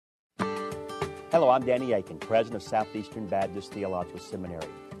Hello, I'm Danny Aiken, president of Southeastern Baptist Theological Seminary.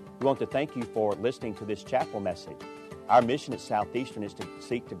 We want to thank you for listening to this chapel message. Our mission at Southeastern is to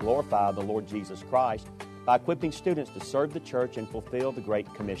seek to glorify the Lord Jesus Christ by equipping students to serve the church and fulfill the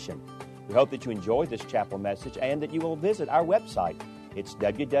Great Commission. We hope that you enjoy this chapel message and that you will visit our website. It's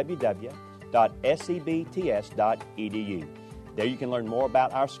www.sebts.edu. There you can learn more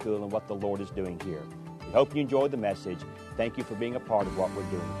about our school and what the Lord is doing here. We hope you enjoy the message. Thank you for being a part of what we're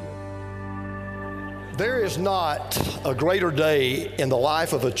doing here. There is not a greater day in the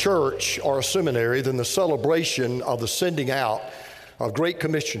life of a church or a seminary than the celebration of the sending out of Great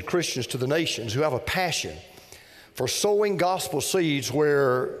Commission Christians to the nations who have a passion for sowing gospel seeds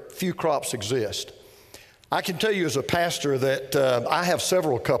where few crops exist. I can tell you as a pastor that I have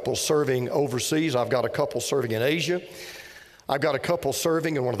several couples serving overseas. I've got a couple serving in Asia. I've got a couple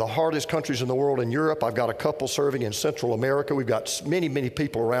serving in one of the hardest countries in the world in Europe. I've got a couple serving in Central America. We've got many, many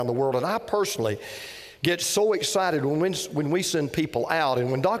people around the world. And I personally get so excited when we send people out. And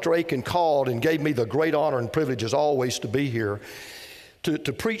when Dr. Aiken called and gave me the great honor and privilege as always to be here to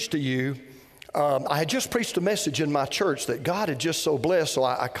preach to you, I had just preached a message in my church that God had just so blessed. So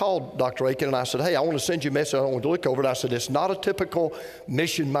I called Dr. Aiken and I said, hey, I want to send you a message. I don't want to look over it. I said, it's not a typical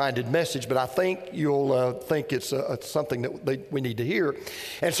mission-minded message, but I think you'll think it's something that we need to hear.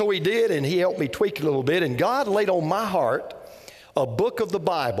 And so he did, and he helped me tweak it a little bit. And God laid on my heart a book of the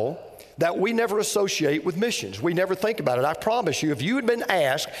Bible that we never associate with missions. We never think about it. I promise you, if you had been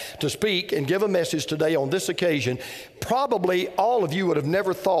asked to speak and give a message today on this occasion, probably all of you would have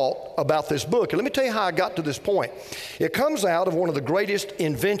never thought about this book. And let me tell you how I got to this point. It comes out of one of the greatest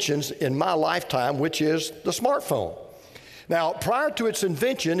inventions in my lifetime, which is the smartphone. Now, prior to its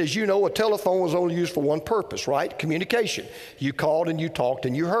invention, as you know, a telephone was only used for one purpose, right? Communication. You called and you talked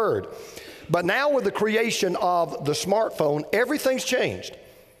and you heard. But now with the creation of the smartphone, everything's changed.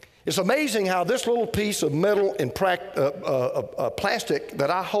 It's amazing how this little piece of metal and plastic that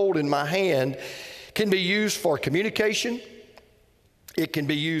I hold in my hand can be used for communication. It can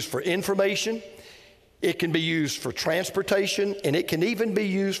be used for information. It can be used for transportation, and it can even be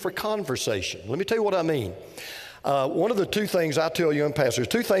used for conversation. Let me tell you what I mean. One of the two things I tell young pastors,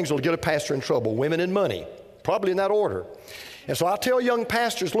 two things that will get a pastor in trouble: women and money, probably in that order. And so I tell young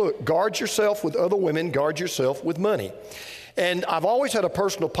pastors, look, guard yourself with other women, guard yourself with money. And I've always had a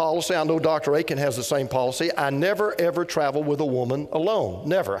personal policy. I know Dr. Aiken has the same policy. I never, ever travel with a woman alone.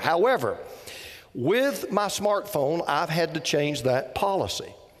 Never. However, with my smartphone, I've had to change that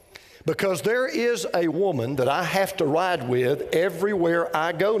policy because there is a woman that I have to ride with everywhere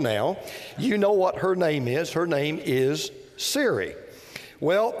I go now. You know what her name is. Her name is Siri.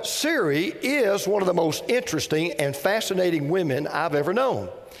 Well, Siri is one of the most interesting and fascinating women I've ever known.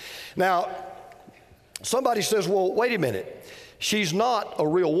 Now, somebody says, well, wait a minute. She's not a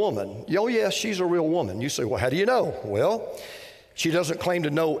real woman. Oh, yes, she's a real woman. You say, well, how do you know? Well, she doesn't claim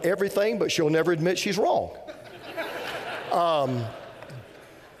to know everything, but she'll never admit she's wrong.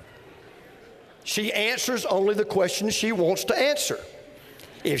 She answers only the questions she wants to answer.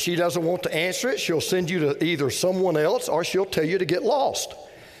 If she doesn't want to answer it, she'll send you to either someone else or she'll tell you to get lost.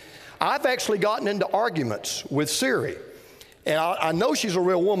 I've actually gotten into arguments with Siri. And I know she's a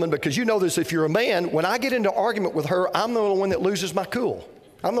real woman because you know this, if you're a man, when I get into argument with her, I'm the only one that loses my cool.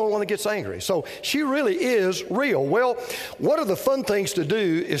 I'm the only one that gets angry. So she really is real. Well, one of the fun things to do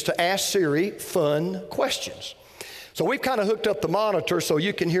is to ask Siri fun questions. So we've kind of hooked up the monitor so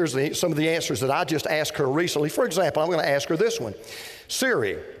you can hear some of the answers that I just asked her recently. For example, I'm going to ask her this one.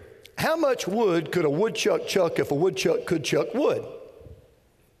 Siri, how much wood could a woodchuck chuck if a woodchuck could chuck wood?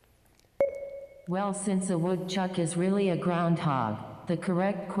 Well, since a woodchuck is really a groundhog, the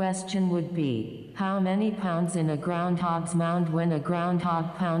correct question would be, how many pounds in a groundhog's mound when a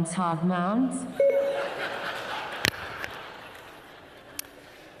groundhog pounds hog mounds?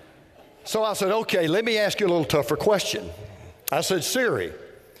 So I said, okay, let me ask you a little tougher question. I said, Siri,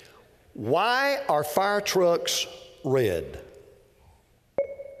 why are fire trucks red?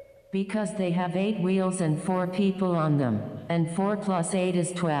 Because they have 8 wheels and 4 people on them, and 4 plus 8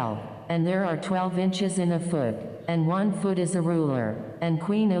 is 12. And there are 12 inches in a foot, and 1 foot is a ruler, and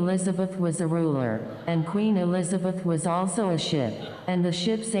Queen Elizabeth was a ruler, and Queen Elizabeth was also a ship, and the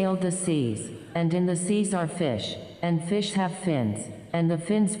ship sailed the seas, and in the seas are fish, and fish have fins, and the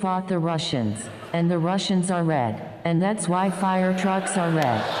Finns fought the Russians, and the Russians are red, and that's why fire trucks are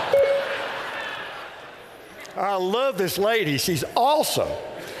red. I love this lady. She's awesome.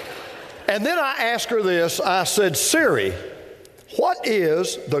 And then I asked her this. I said, Siri, what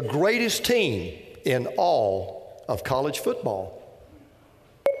is the greatest team in all of college football?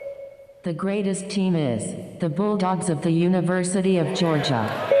 The greatest team is the Bulldogs of the University of Georgia.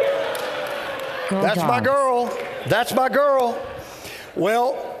 Go That's my Dogs. girl. That's my girl.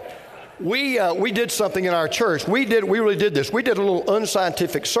 Well, we did something in our church. We really did this. We did a little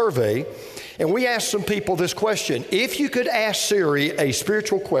unscientific survey, and we asked some people this question. If you could ask Siri a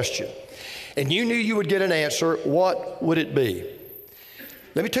spiritual question, and you knew you would get an answer, what would it be?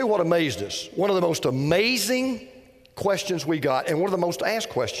 Let me tell you what amazed us. One of the most amazing questions we got, and one of the most asked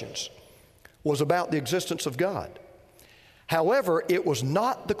questions, was about the existence of God. However, it was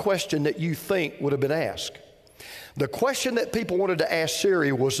not the question that you think would have been asked. The question that people wanted to ask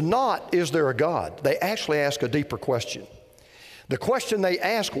Siri was not, is there a God? They actually asked a deeper question. The question they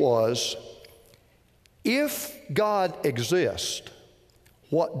asked was, if God exists,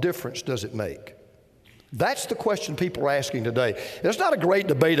 what difference does it make? That's the question people are asking today. There's not a great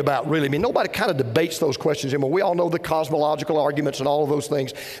debate about really. I mean, nobody kind of debates those questions anymore. We all know the cosmological arguments and all of those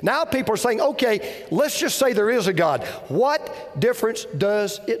things. Now people are saying, okay, let's just say there is a God. What difference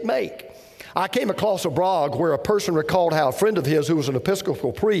does it make? I came across a blog where a person recalled how a friend of his who was an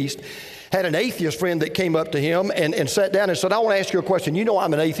Episcopal priest had an atheist friend that came up to him and sat down and said, I want to ask you a question. You know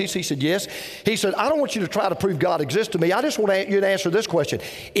I'm an atheist. He said, yes. He said, I don't want you to try to prove God exists to me. I just want you to answer this question.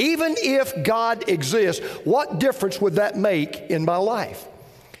 Even if God exists, what difference would that make in my life?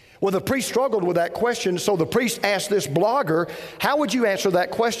 Well, the priest struggled with that question, so the priest asked this blogger, how would you answer that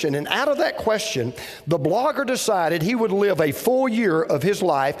question? And out of that question, the blogger decided he would live a full year of his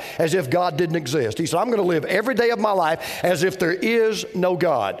life as if God didn't exist. He said, I'm going to live every day of my life as if there is no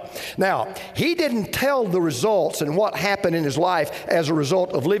God. Now, he didn't tell the results and what happened in his life as a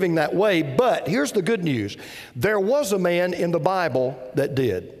result of living that way, but here's the good news. There was a man in the Bible that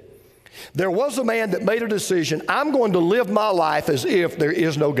did. There was a man that made a decision, I'm going to live my life as if there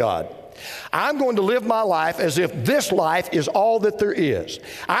is no God. I'm going to live my life as if this life is all that there is.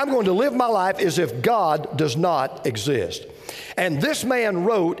 I'm going to live my life as if God does not exist. And this man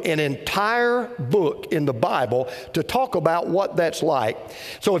wrote an entire book in the Bible to talk about what that's like.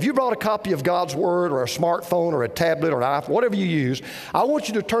 So if you brought a copy of God's Word or a smartphone or a tablet or an iPhone, whatever you use, I want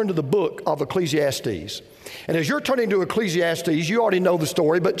you to turn to the book of Ecclesiastes. And as you're turning to Ecclesiastes, you already know the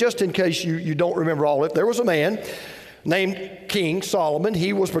story, but just in case you don't remember all of it, there was a man named King Solomon.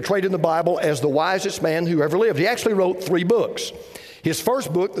 He was portrayed in the Bible as the wisest man who ever lived. He actually wrote 3 books. His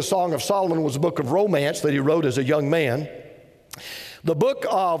first book, the Song of Solomon, was a book of romance that he wrote as a young man. The book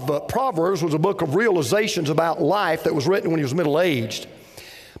of Proverbs was a book of realizations about life that was written when he was middle-aged.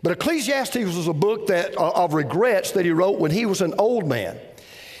 But Ecclesiastes was a book of regrets that he wrote when he was an old man.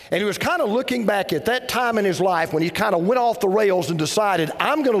 And he was kind of looking back at that time in his life when he kind of went off the rails and decided,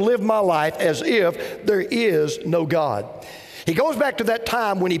 I'm going to live my life as if there is no God. He goes back to that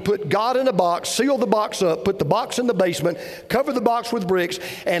time when he put God in a box, sealed the box up, put the box in the basement, covered the box with bricks,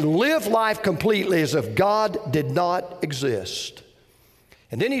 and lived life completely as if God did not exist.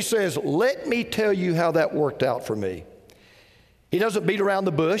 And then he says, let me tell you how that worked out for me. He doesn't beat around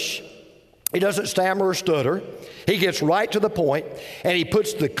the bush. He doesn't stammer or stutter. He gets right to the point, and he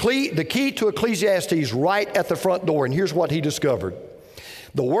puts the key to Ecclesiastes right at the front door. And here's what he discovered.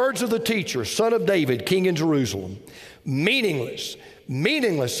 The words of the teacher, son of David, king in Jerusalem. Meaningless.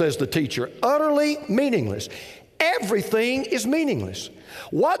 Meaningless, says the teacher. Utterly meaningless. Everything is meaningless.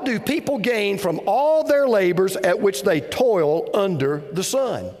 What do people gain from all their labors at which they toil under the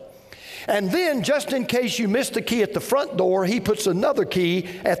sun? And then, just in case you missed the key at the front door, he puts another key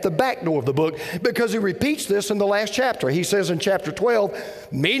at the back door of the book, because he repeats this in the last chapter. He says in chapter 12,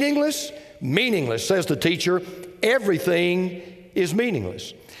 meaningless, meaningless, says the teacher, everything is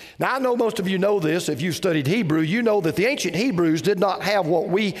meaningless. Now, I know most of you know this. If you've studied Hebrew, you know that the ancient Hebrews did not have what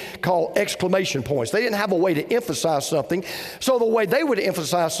we call exclamation points. They didn't have a way to emphasize something. So the way they would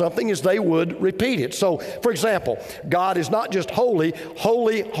emphasize something is they would repeat it. So, for example, God is not just holy,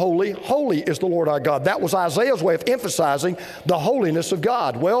 holy, holy, holy is the Lord our God. That was Isaiah's way of emphasizing the holiness of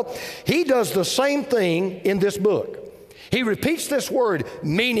God. Well, he does the same thing in this book. He repeats this word,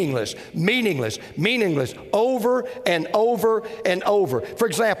 meaningless, meaningless, meaningless, over and over and over. For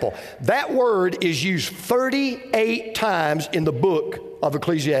example, that word is used 38 times in the book of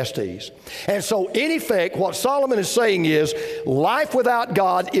Ecclesiastes. And so, in effect, what Solomon is saying is, life without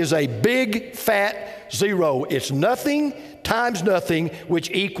God is a big, fat zero. It's nothing times nothing, which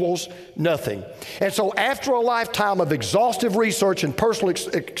equals nothing. And so after a lifetime of exhaustive research and personal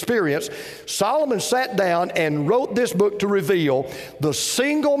experience, Solomon sat down and wrote this book to reveal the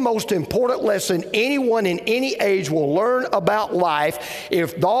single most important lesson anyone in any age will learn about life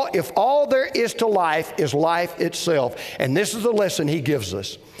if all there is to life is life itself. And this is the lesson he gives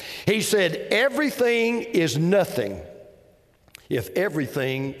us. He said, everything is nothing if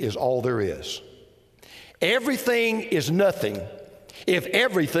everything is all there is. Everything is nothing if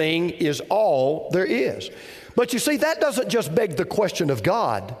everything is all there is. But you see, that doesn't just beg the question of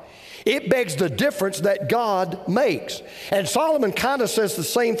God. It begs the difference that God makes. And Solomon kind of says the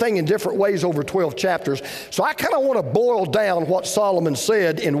same thing in different ways over 12 chapters. So I kind of want to boil down what Solomon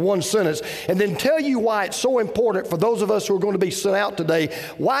said in one sentence and then tell you why it's so important for those of us who are going to be sent out today,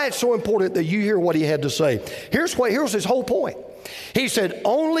 why it's so important that you hear what he had to say. Here's his whole point. He said,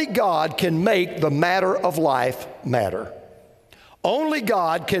 only God can make the matter of life matter. Only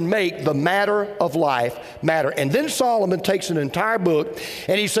God can make the matter of life matter. And then Solomon takes an entire book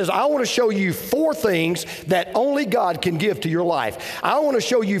and he says, I want to show you 4 things that only God can give to your life. I want to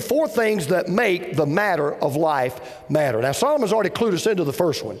show you 4 things that make the matter of life matter. Now, Solomon's already clued us into the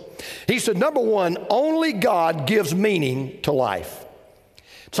first one. He said, number 1, only God gives meaning to life.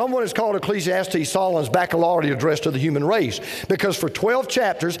 Someone has called Ecclesiastes Solomon's baccalaureate address to the human race because for 12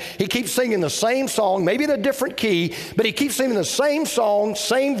 chapters, he keeps singing the same song, maybe in a different key, but he keeps singing the same song,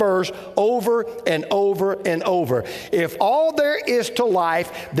 same verse over and over and over. If all there is to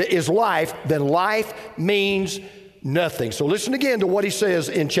life is life, then life means nothing. So listen again to what he says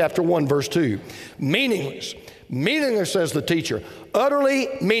in chapter 1, verse 2. Meaningless. Meaningless, says the teacher. Utterly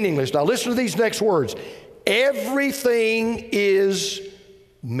meaningless. Now listen to these next words. Everything is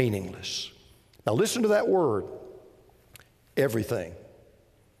meaningless. Now listen to that word, everything.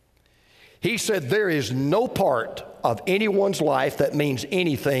 He said there is no part of anyone's life that means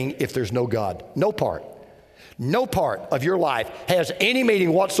anything if there's no God. No part. No part of your life has any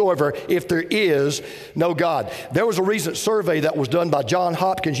meaning whatsoever if there is no God. There was a recent survey that was done by Johns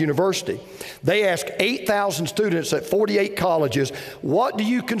Hopkins University. They asked 8,000 students at 48 colleges, what do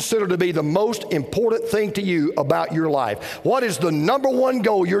you consider to be the most important thing to you about your life? What is the number one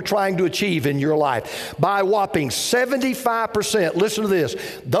goal you're trying to achieve in your life? By a whopping 75%, listen to this,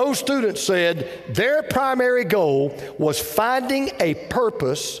 those students said their primary goal was finding a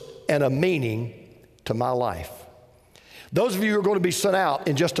purpose and a meaning to my life. Those of you who are going to be sent out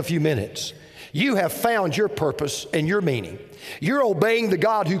in just a few minutes, you have found your purpose and your meaning. You're obeying the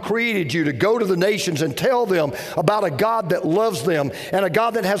God who created you to go to the nations and tell them about a God that loves them and a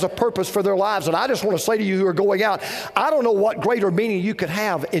God that has a purpose for their lives. And I just want to say to you who are going out, I don't know what greater meaning you could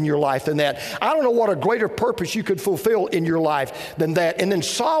have in your life than that. I don't know what a greater purpose you could fulfill in your life than that. And then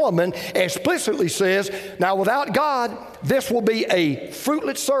Solomon explicitly says, now without God, this will be a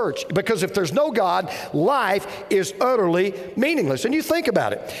fruitless search, because if there's no God, life is utterly meaningless. And you think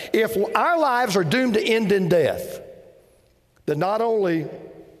about it. If our lives are doomed to end in death, then not only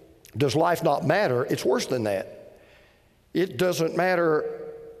does life not matter, it's worse than that. It doesn't matter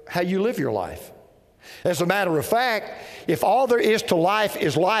how you live your life. As a matter of fact, if all there is to life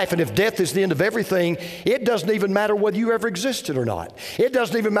is life, and if death is the end of everything, it doesn't even matter whether you ever existed or not. It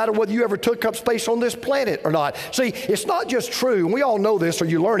doesn't even matter whether you ever took up space on this planet or not. See, it's not just true, and we all know this, or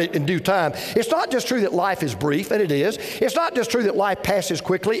you learn it in due time. It's not just true that life is brief, and it is. It's not just true that life passes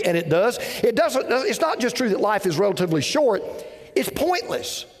quickly, and it does. It's not just true that life is relatively short. It's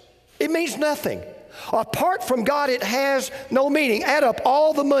pointless. It means nothing. Apart from God, it has no meaning. Add up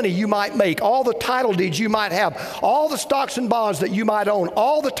all the money you might make, all the title deeds you might have, all the stocks and bonds that you might own,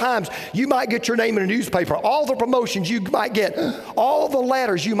 all the times you might get your name in a newspaper, all the promotions you might get, all the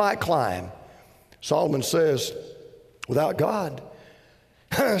ladders you might climb. Solomon says, without God,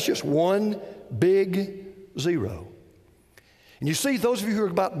 it's just one big zero. And you see, those of you who are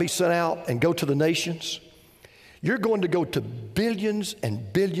about to be sent out and go to the nations, you're going to go to billions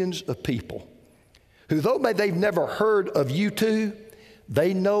and billions of people who, though they've never heard of U2,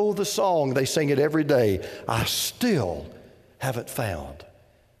 they know the song. They sing it every day. I still haven't found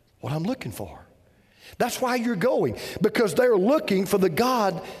what I'm looking for. That's why you're going, because they're looking for the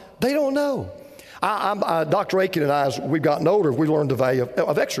God they don't know. Dr. Aiken and I, as we've gotten older, we learned the value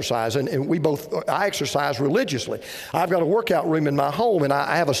of exercise, and I exercise religiously. I've got a workout room in my home, and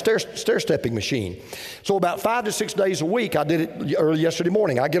I have a stair-stepping machine. So about 5 to 6 days a week, I did it early yesterday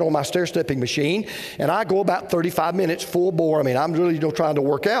morning. I get on my stair-stepping machine, and I go about 35 minutes full bore. I mean, I'm really trying to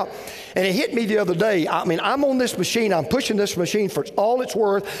work out. And it hit me the other day. I mean, I'm on this machine. I'm pushing this machine for all it's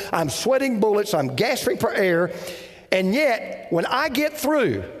worth. I'm sweating bullets. I'm gasping for air. And yet, when I get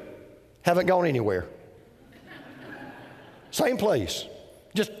through, haven't gone anywhere. Same place.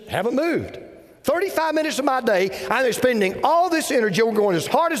 Just haven't moved. 35 minutes of my day, I'm spending all this energy going as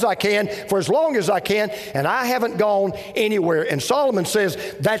hard as I can for as long as I can, and I haven't gone anywhere. And Solomon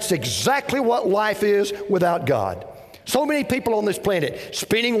says that's exactly what life is without God. So many people on this planet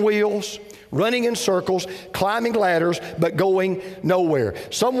spinning wheels, running in circles, climbing ladders, but going nowhere.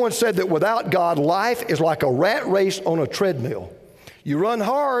 Someone said that without God, life is like a rat race on a treadmill. You run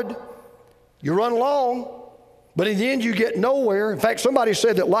hard, you run long, But in the end, you get nowhere. In fact, somebody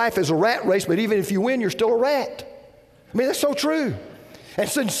said that life is a rat race, but even if you win, you're still a rat. I mean, that's so true. And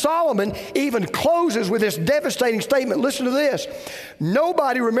since Solomon even closes with this devastating statement, listen to this.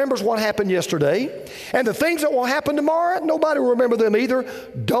 Nobody remembers what happened yesterday, and the things that will happen tomorrow, nobody will remember them either.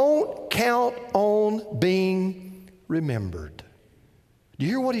 Don't count on being remembered. Do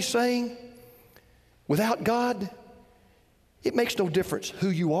you hear what he's saying? Without God, it makes no difference who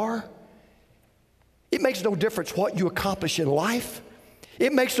you are. It makes no difference what you accomplish in life.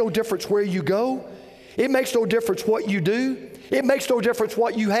 It makes no difference where you go. It makes no difference what you do. It makes no difference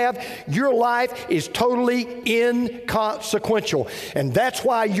what you have. Your life is totally inconsequential. And that's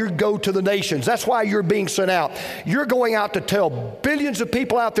why you go to the nations. That's why you're being sent out. You're going out to tell billions of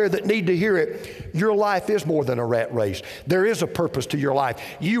people out there that need to hear it. Your life is more than a rat race. There is a purpose to your life.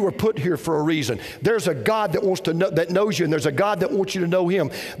 You were put here for a reason. There's a God that wants to know, that knows you, and there's a God that wants you to know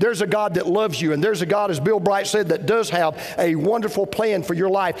Him. There's a God that loves you, and there's a God, as Bill Bright said, that does have a wonderful plan for your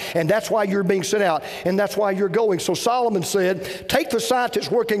life. And that's why you're being sent out, and that's why you're going. So Solomon said, take the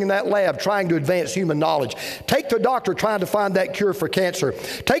scientist working in that lab trying to advance human knowledge. Take the doctor trying to find that cure for cancer.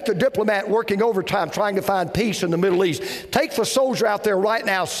 Take the diplomat working overtime trying to find peace in the Middle East. Take the soldier out there right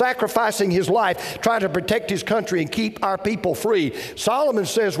now sacrificing his life trying to protect his country and keep our people free. Solomon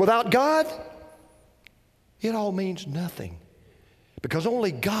says, without God, it all means nothing. Because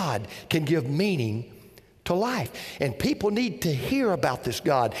only God can give meaning to life. And people need to hear about this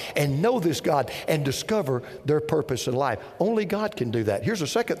God and know this God and discover their purpose in life. Only God can do that. Here's the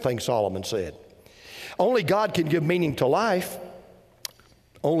second thing Solomon said. Only God can give meaning to life.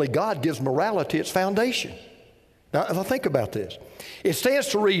 Only God gives morality its foundation. Now, if I think about this, it stands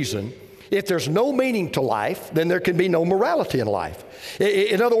to reason if there's no meaning to life, then there can be no morality in life.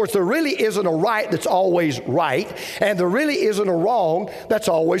 In other words, there really isn't a right that's always right, and there really isn't a wrong that's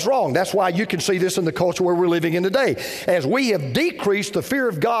always wrong. That's why you can see this in the culture where we're living in today. As we have decreased the fear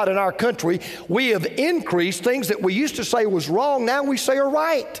of God in our country, we have increased things that we used to say was wrong, now we say are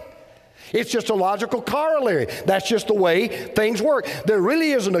right. It's just a logical corollary. That's just the way things work. There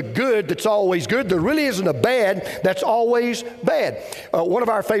really isn't a good that's always good. There really isn't a bad that's always bad. One of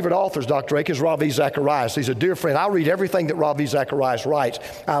our favorite authors, Dr. Ake, is Ravi Zacharias. He's a dear friend. I read everything that Ravi Zacharias writes.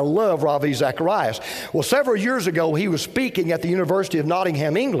 I love Ravi Zacharias. Well, several years ago, he was speaking at the University of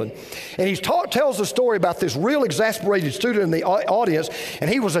Nottingham, England, and he tells a story about this real exasperated student in the audience, and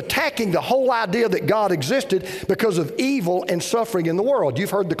he was attacking the whole idea that God existed because of evil and suffering in the world.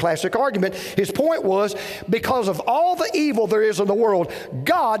 You've heard the classic argument. His point was, because of all the evil there is in the world,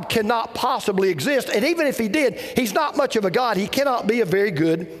 God cannot possibly exist. And even if He did, He's not much of a God. He cannot be a very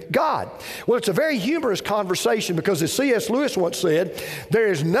good God. Well, it's a very humorous conversation because, as C.S. Lewis once said, there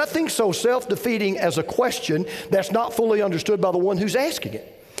is nothing so self-defeating as a question that's not fully understood by the one who's asking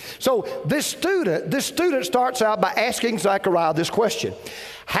it. So this student starts out by asking Zechariah this question.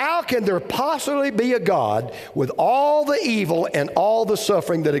 How can there possibly be a God with all the evil and all the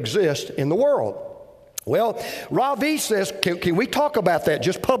suffering that exists in the world? Well, Ravi says, can we talk about that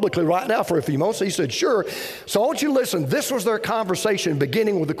just publicly right now for a few moments? He said, sure. So I want you to listen. This was their conversation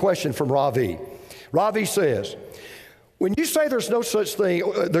beginning with a question from Ravi. Ravi says, when you say there's no such thing,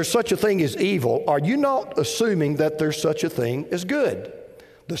 there's such a thing as evil, are you not assuming that there's such a thing as good?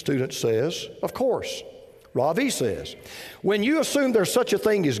 The student says, of course. Ravi says, when you assume there's such a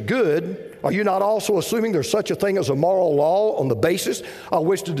thing as good, are you not also assuming there's such a thing as a moral law on the basis of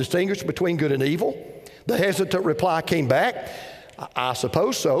which to distinguish between good and evil? The hesitant reply came back, I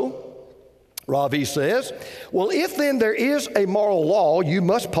suppose so. Ravi says, well, if then there is a moral law, you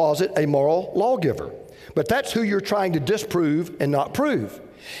must posit a moral lawgiver. But that's who you're trying to disprove and not prove.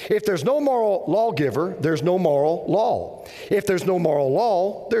 If there's no moral lawgiver, there's no moral law. If there's no moral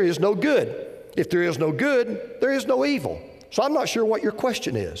law, there is no good. If there is no good, there is no evil. So I'm not sure what your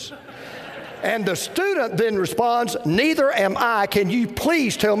question is. And the student then responds, neither am I. Can you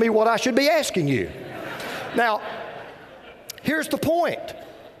please tell me what I should be asking you? Now, here's the point.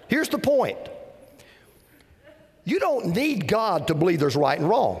 Here's the point. You don't need God to believe there's right and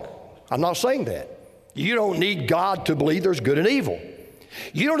wrong. I'm not saying that. You don't need God to believe there's good and evil.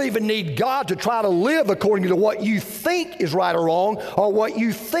 You don't even need God to try to live according to what you think is right or wrong or what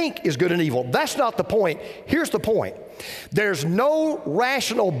you think is good and evil. That's not the point. Here's the point. There's no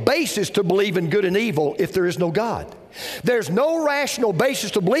rational basis to believe in good and evil if there is no God. There's no rational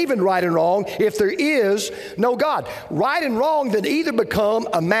basis to believe in right and wrong if there is no God. Right and wrong then either become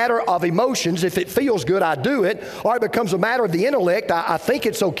a matter of emotions. If it feels good, I do it. Or it becomes a matter of the intellect. I think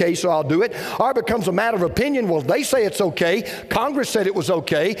it's okay, so I'll do it. Or it becomes a matter of opinion. Well, they say it's okay. Congress said it was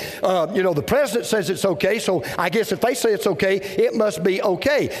okay. The president says it's okay. So I guess if they say it's okay, it must be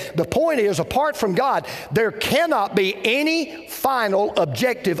okay. The point is, apart from God, there cannot be any final,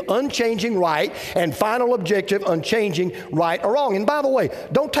 objective, unchanging right and final, objective, unchanging right or wrong. And by the way,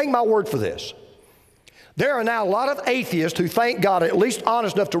 don't take my word for this. There are now a lot of atheists who thank God are at least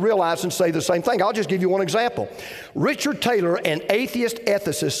honest enough to realize and say the same thing. I'll just give you one example. Richard Taylor, an atheist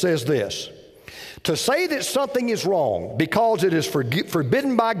ethicist, says this: to say that something is wrong because it is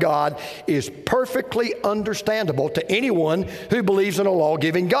forbidden by God is perfectly understandable to anyone who believes in a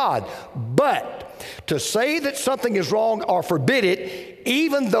law-giving God. But to say that something is wrong or forbid it,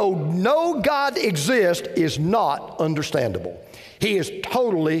 even though no God exists, is not understandable. He is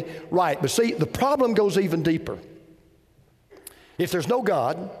totally right. But see, the problem goes even deeper. If there's no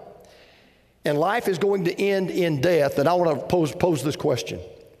God and life is going to end in death, then I want to pose this question.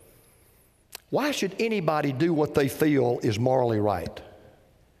 Why should anybody do what they feel is morally right?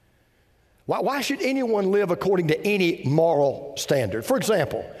 Why should anyone live according to any moral standard? For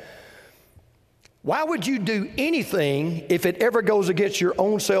example, why would you do anything if it ever goes against your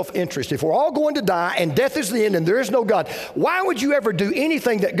own self-interest? If we're all going to die and death is the end and there is no God, why would you ever do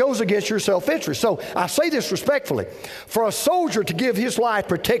anything that goes against your self-interest? So I say this respectfully. For a soldier to give his life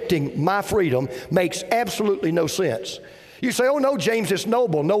protecting my freedom makes absolutely no sense. You say, oh no, James, it's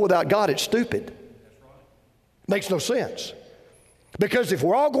noble. No, without God, it's stupid. Makes no sense. Because if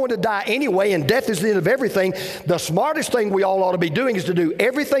we're all going to die anyway and death is the end of everything, the smartest thing we all ought to be doing is to do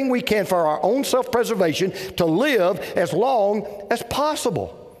everything we can for our own self-preservation to live as long as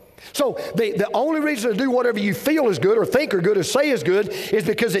possible. So the only reason to do whatever you feel is good or think are good or say is good is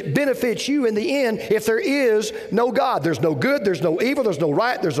because it benefits you in the end if there is no God. There's no good, there's no evil, there's no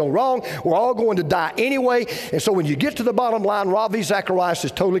right, there's no wrong. We're all going to die anyway. And so when you get to the bottom line, Ravi Zacharias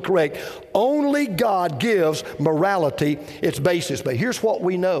is totally correct. Only God gives morality its basis. But here's what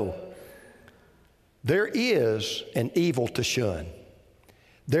we know. There is an evil to shun.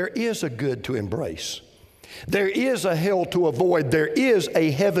 There is a good to embrace. There is a hell to avoid. There is a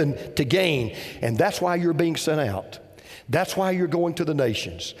heaven to gain. And that's why you're being sent out. That's why you're going to the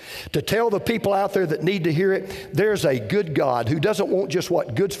nations. To tell the people out there that need to hear it, there's a good God who doesn't want just what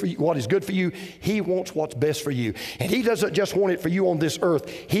is good for you. He wants what's best for you. And He doesn't just want it for you on this earth.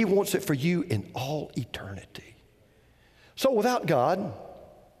 He wants it for you in all eternity. So without God,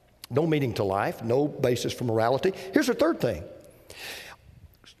 no meaning to life, no basis for morality. Here's the third thing.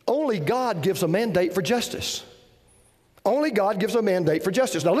 Only God gives a mandate for justice. Only God gives a mandate for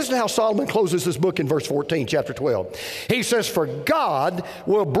justice. Now listen to how Solomon closes this book in verse 14, chapter 12. He says, for God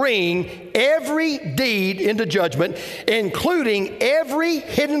will bring every deed into judgment, including every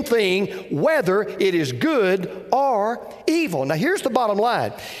hidden thing, whether it is good or evil. Now here's the bottom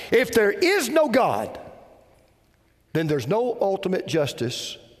line. If there is no God, then there's no ultimate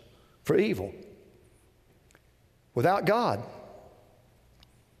justice for evil. Without God,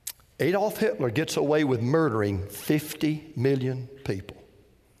 Adolf Hitler gets away with murdering 50 million people.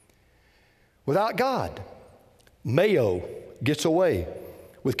 Without God, Mayo gets away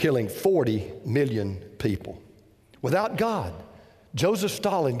with killing 40 million people. Without God, Joseph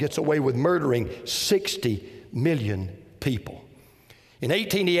Stalin gets away with murdering 60 million people. In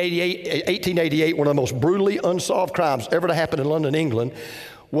 1888, one of the most brutally unsolved crimes ever to happen in London, England,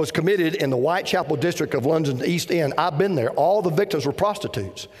 was committed in the Whitechapel district of London's East End. I've been there. All the victims were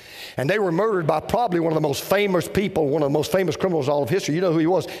prostitutes. And they were murdered by probably one of the most famous people, one of the most famous criminals in all of history. You know who he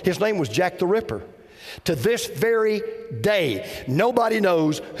was. His name was Jack the Ripper. To this very day, nobody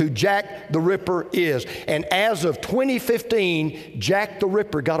knows who Jack the Ripper is. And as of 2015, Jack the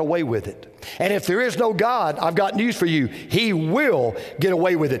Ripper got away with it. And if there is no God, I've got news for you. He will get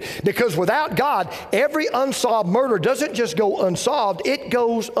away with it. Because without God, every unsolved murder doesn't just go unsolved, it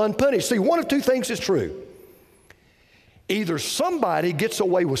goes unpunished. See, one of two things is true. Either somebody gets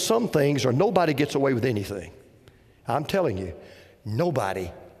away with some things or nobody gets away with anything. I'm telling you,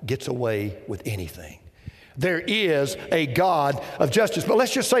 nobody gets away with anything. There is a God of justice. But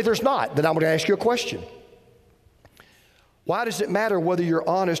let's just say there's not. Then I'm going to ask you a question. Why does it matter whether you're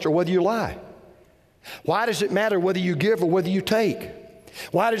honest or whether you lie? Why does it matter whether you give or whether you take?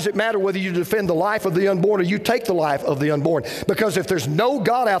 Why does it matter whether you defend the life of the unborn or you take the life of the unborn? Because if there's no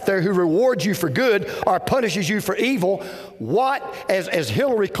God out there who rewards you for good or punishes you for evil, as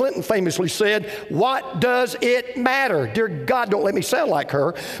Hillary Clinton famously said, what does it matter? Dear God, don't let me sound like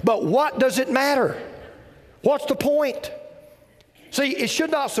her, but what does it matter? What's the point? See, it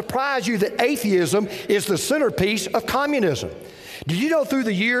should not surprise you that atheism is the centerpiece of communism. Did you know through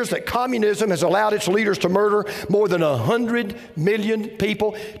the years that communism has allowed its leaders to murder more than 100 million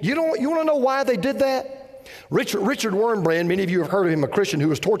people? You want to know why they did that? Richard Wurmbrand, many of you have heard of him, a Christian who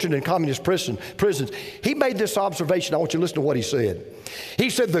was tortured in communist prisons. He made this observation. I want you to listen to what he said. He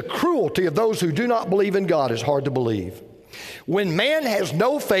said, the cruelty of those who do not believe in God is hard to believe. When man has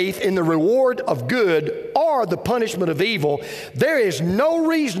no faith in the reward of good or the punishment of evil, there is no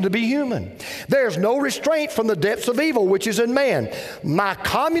reason to be human. There is no restraint from the depths of evil which is in man. My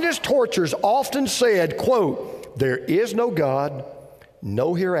communist torturers often said, quote, there is no God,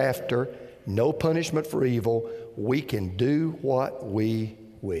 no hereafter, no punishment for evil. We can do what we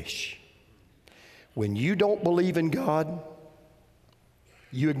wish. When you don't believe in God,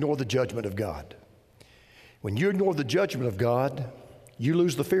 you ignore the judgment of God. When you ignore the judgment of God, you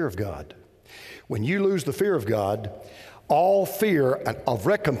lose the fear of God. When you lose the fear of God, all fear of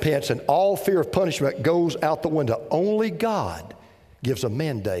recompense and all fear of punishment goes out the window. Only God gives a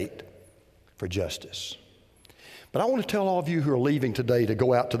mandate for justice. But I want to tell all of you who are leaving today to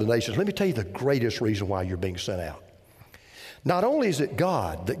go out to the nations, let me tell you the greatest reason why you're being sent out. Not only is it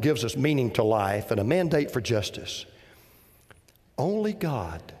God that gives us meaning to life and a mandate for justice, only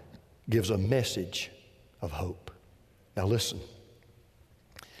God gives a message of hope. Now listen,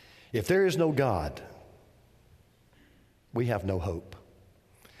 if there is no God, we have no hope.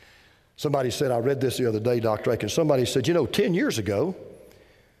 Somebody said, I read this the other day, Dr. Aiken, somebody said, 10 years ago,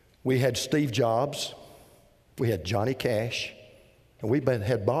 we had Steve Jobs, we had Johnny Cash, and we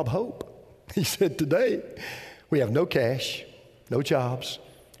had Bob Hope. He said, today, we have no cash, no jobs,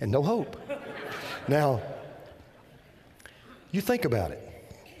 and no hope. Now, you think about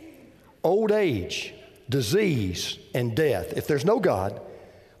it. Old age, disease, and death. If there's no God,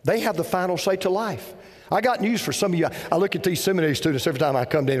 they have the final say to life. I got news for some of you. I look at these seminary students every time I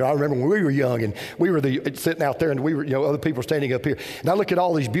come down here. I remember when we were young and we were sitting out there and we were, other people standing up here. And I look at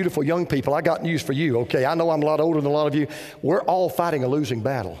all these beautiful young people. I got news for you, okay? I know I'm a lot older than a lot of you. We're all fighting a losing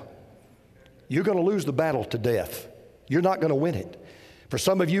battle. You're going to lose the battle to death. You're not going to win it. For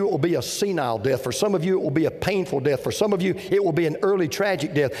some of you, it will be a senile death. For some of you, it will be a painful death. For some of you, it will be an early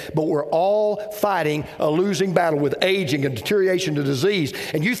tragic death. But we're all fighting a losing battle with aging and deterioration to disease.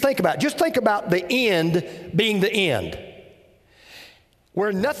 And you think about it. Just think about the end being the end,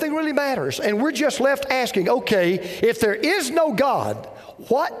 where nothing really matters. And we're just left asking, okay, if there is no God,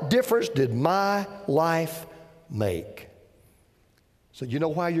 what difference did my life make? So you know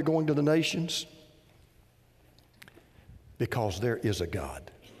why you're going to the nations? Because there is a God.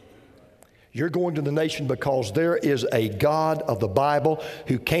 You're going to the nation because there is a God of the Bible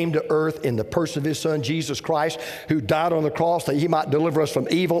who came to earth in the person of His Son, Jesus Christ, who died on the cross that He might deliver us from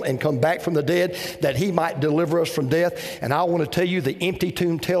evil and come back from the dead, that He might deliver us from death. And I want to tell you, the empty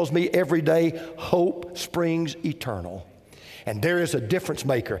tomb tells me every day, hope springs eternal. And there is a difference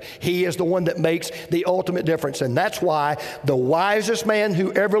maker. He is the one that makes the ultimate difference. And that's why the wisest man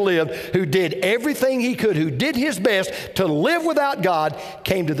who ever lived, who did everything he could, who did his best to live without God,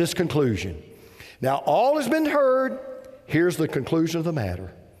 came to this conclusion. Now, all has been heard. Here's the conclusion of the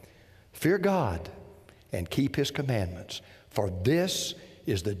matter. Fear God and keep His commandments, for this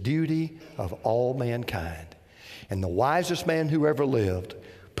is the duty of all mankind. And the wisest man who ever lived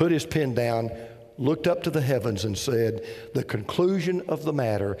put his pen down, looked up to the heavens and said, the conclusion of the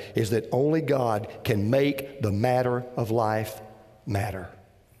matter is that only God can make the matter of life matter.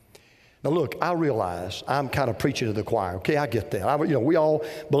 Now look, I realize I'm kind of preaching to the choir. Okay, I get that. We all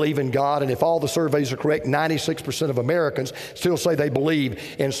believe in God, and if all the surveys are correct, 96% of Americans still say they believe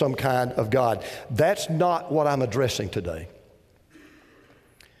in some kind of God. That's not what I'm addressing today.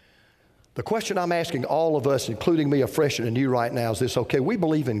 The question I'm asking all of us, including me afresh and anew right now, is this. Okay, we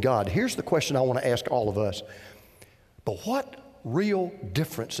believe in God. Here's the question I want to ask all of us. But what real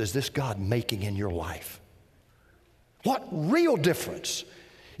difference is this God making in your life? What real difference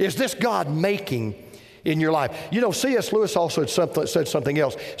is this God making in your life? C.S. Lewis also said something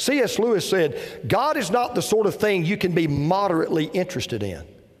else. C.S. Lewis said, God is not the sort of thing you can be moderately interested in.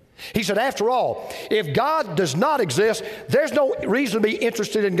 He said, after all, if God does not exist, there's no reason to be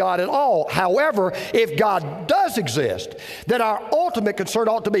interested in God at all. However, if God does exist, then our ultimate concern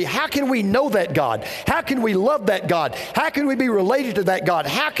ought to be, how can we know that God? How can we love that God? How can we be related to that God?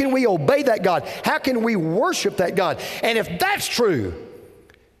 How can we obey that God? How can we worship that God? And if that's true,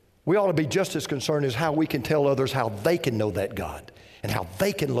 we ought to be just as concerned as how we can tell others how they can know that God, and how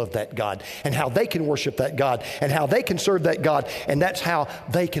they can love that God, and how they can worship that God, and how they can serve that God, and that's how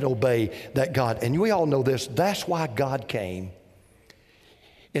they can obey that God. And we all know this. That's why God came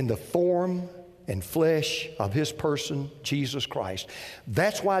in the form and flesh of His person, Jesus Christ.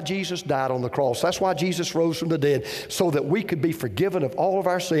 That's why Jesus died on the cross. That's why Jesus rose from the dead, so that we could be forgiven of all of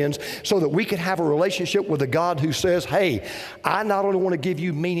our sins, so that we could have a relationship with a God who says, hey, I not only want to give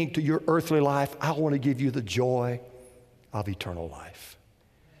you meaning to your earthly life, I want to give you the joy of eternal life.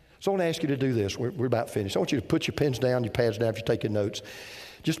 So I want to ask you to do this. We're about finished. I want you to put your pens down, your pads down if you're taking notes.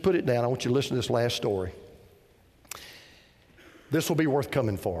 Just put it down. I want you to listen to this last story. This will be worth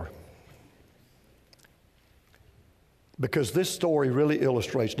coming for, because this story really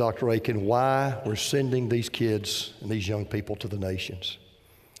illustrates, Dr. Aiken, why we're sending these kids and these young people to the nations.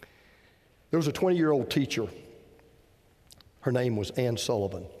 There was a 20-year-old teacher. Her name was Ann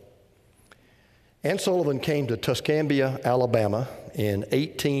Sullivan. Ann Sullivan came to Tuscumbia, Alabama in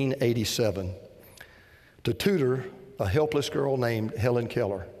 1887 to tutor a helpless girl named Helen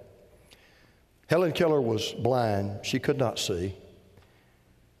Keller. Helen Keller was blind. She could not see.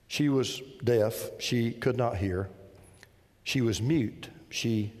 She was deaf. She could not hear. She was mute.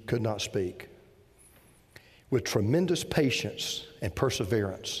 She could not speak. With tremendous patience and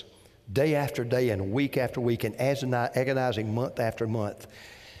perseverance, day after day and week after week, and agonizing month after month,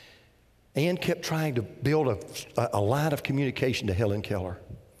 Ann kept trying to build a line of communication to Helen Keller.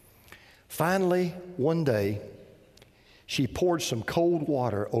 Finally, one day, she poured some cold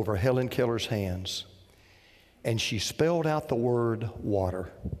water over Helen Keller's hands, and she spelled out the word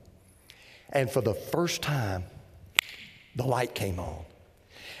water. And for the first time, the light came on,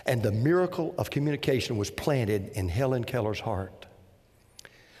 and the miracle of communication was planted in Helen Keller's heart.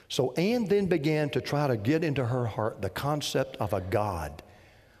 So Ann then began to try to get into her heart the concept of a God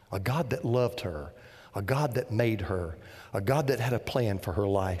that loved her, a God that made her, a God that had a plan for her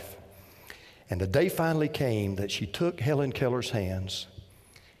life. And the day finally came that she took Helen Keller's hands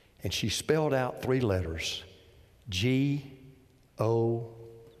and she spelled out 3 letters, G-O-D.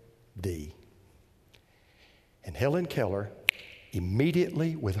 And Helen Keller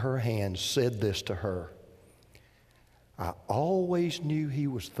immediately with her hands said this to her: I always knew He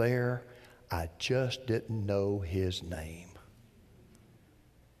was there, I just didn't know His name.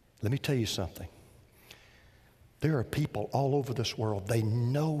 Let me tell you something. There are people all over this world, they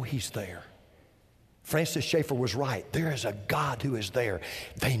know He's there. Francis Schaeffer was right. There is a God who is there.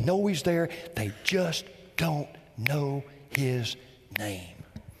 They know He's there. They just don't know His name.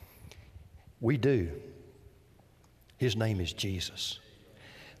 We do. His name is Jesus.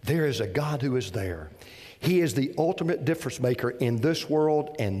 There is a God who is there. He is the ultimate difference maker in this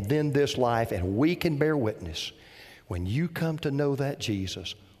world and then this life, and we can bear witness. When you come to know that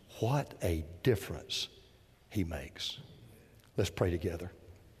Jesus, what a difference He makes. Let's pray together.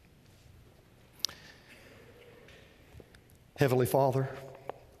 Heavenly Father,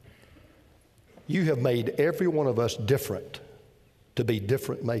 You have made every one of us different to be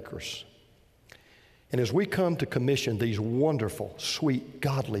different makers. And as we come to commission these wonderful, sweet,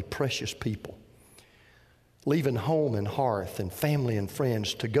 godly, precious people, leaving home and hearth and family and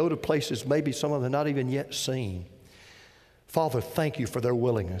friends to go to places maybe some of them not even yet seen, Father, thank You for their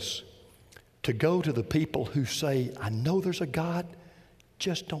willingness to go to the people who say, I know there's a God,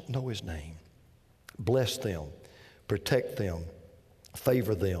 just don't know His name. Bless them, protect them,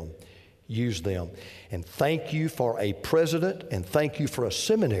 favor them, use them. And thank You for a president, and thank You for a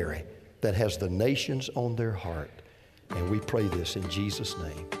seminary that has the nations on their heart. And we pray this in Jesus'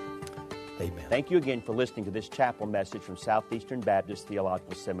 name. Amen. Thank you again for listening to this chapel message from Southeastern Baptist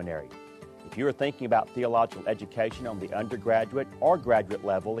Theological Seminary. If you are thinking about theological education on the undergraduate or graduate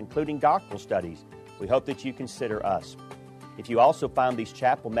level, including doctoral studies, we hope that you consider us. If you also find these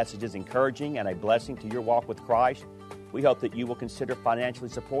chapel messages encouraging and a blessing to your walk with Christ, we hope that you will consider financially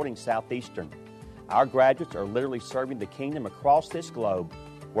supporting Southeastern. Our graduates are literally serving the kingdom across this globe,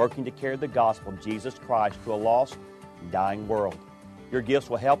 working to carry the gospel of Jesus Christ to a lost and dying world. Your gifts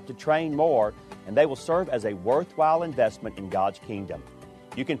will help to train more, and they will serve as a worthwhile investment in God's kingdom.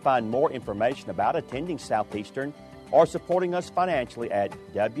 You can find more information about attending Southeastern or supporting us financially at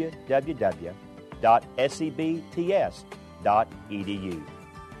www.sebts.edu.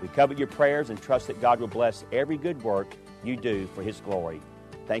 We covet your prayers and trust that God will bless every good work you do for His glory.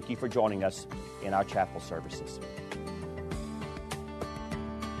 Thank you for joining us in our chapel services.